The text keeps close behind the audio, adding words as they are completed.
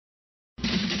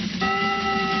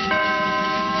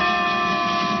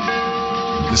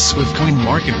the Swiftcoin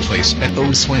marketplace at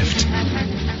oSwift.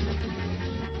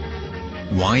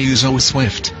 Why use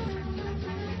oSwift?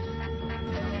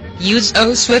 Use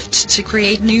oSwift to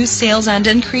create new sales and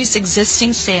increase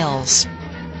existing sales.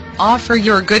 Offer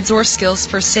your goods or skills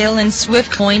for sale in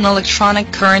Swiftcoin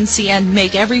electronic currency and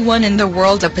make everyone in the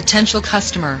world a potential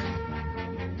customer.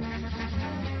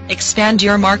 Expand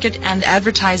your market and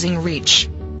advertising reach.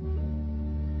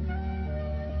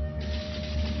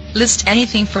 List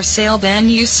anything for sale, then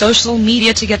use social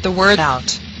media to get the word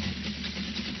out.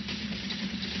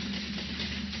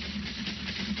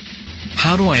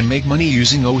 How do I make money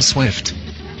using oSwift?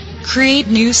 Create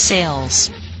new sales.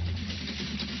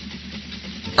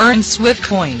 Earn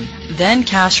Swiftcoin, then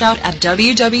cash out at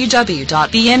www.bnak.tv.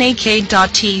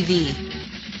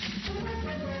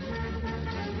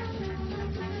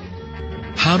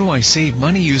 How do I save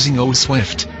money using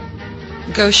oSwift?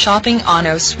 Go shopping on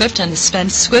oSwift and spend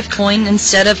Swiftcoin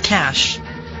instead of cash.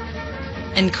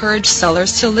 Encourage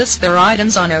sellers to list their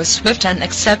items on oSwift and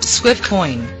accept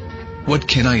Swiftcoin. What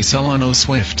can I sell on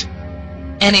oSwift?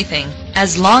 Anything,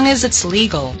 as long as it's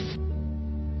legal.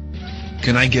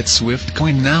 Can I get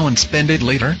Swiftcoin now and spend it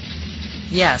later?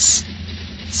 Yes.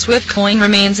 Swiftcoin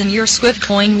remains in your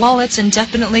Swiftcoin wallets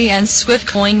indefinitely, and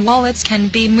Swiftcoin wallets can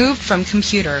be moved from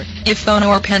computer, iPhone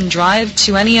or pen drive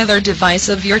to any other device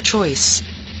of your choice.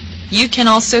 You can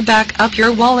also back up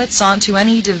your wallets onto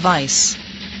any device.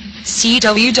 See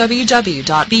www.bnak.tv.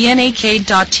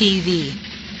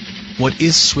 What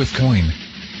is Swiftcoin?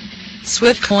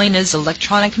 Swiftcoin is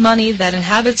electronic money that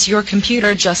inhabits your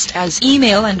computer just as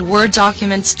email and Word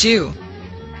documents do.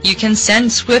 You can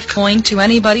send Swiftcoin to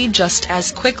anybody just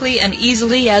as quickly and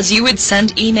easily as you would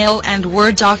send email and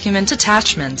Word document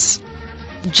attachments.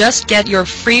 Just get your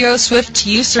free oSwift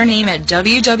username at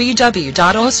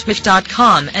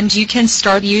www.oswift.com and you can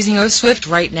start using oSwift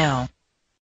right now.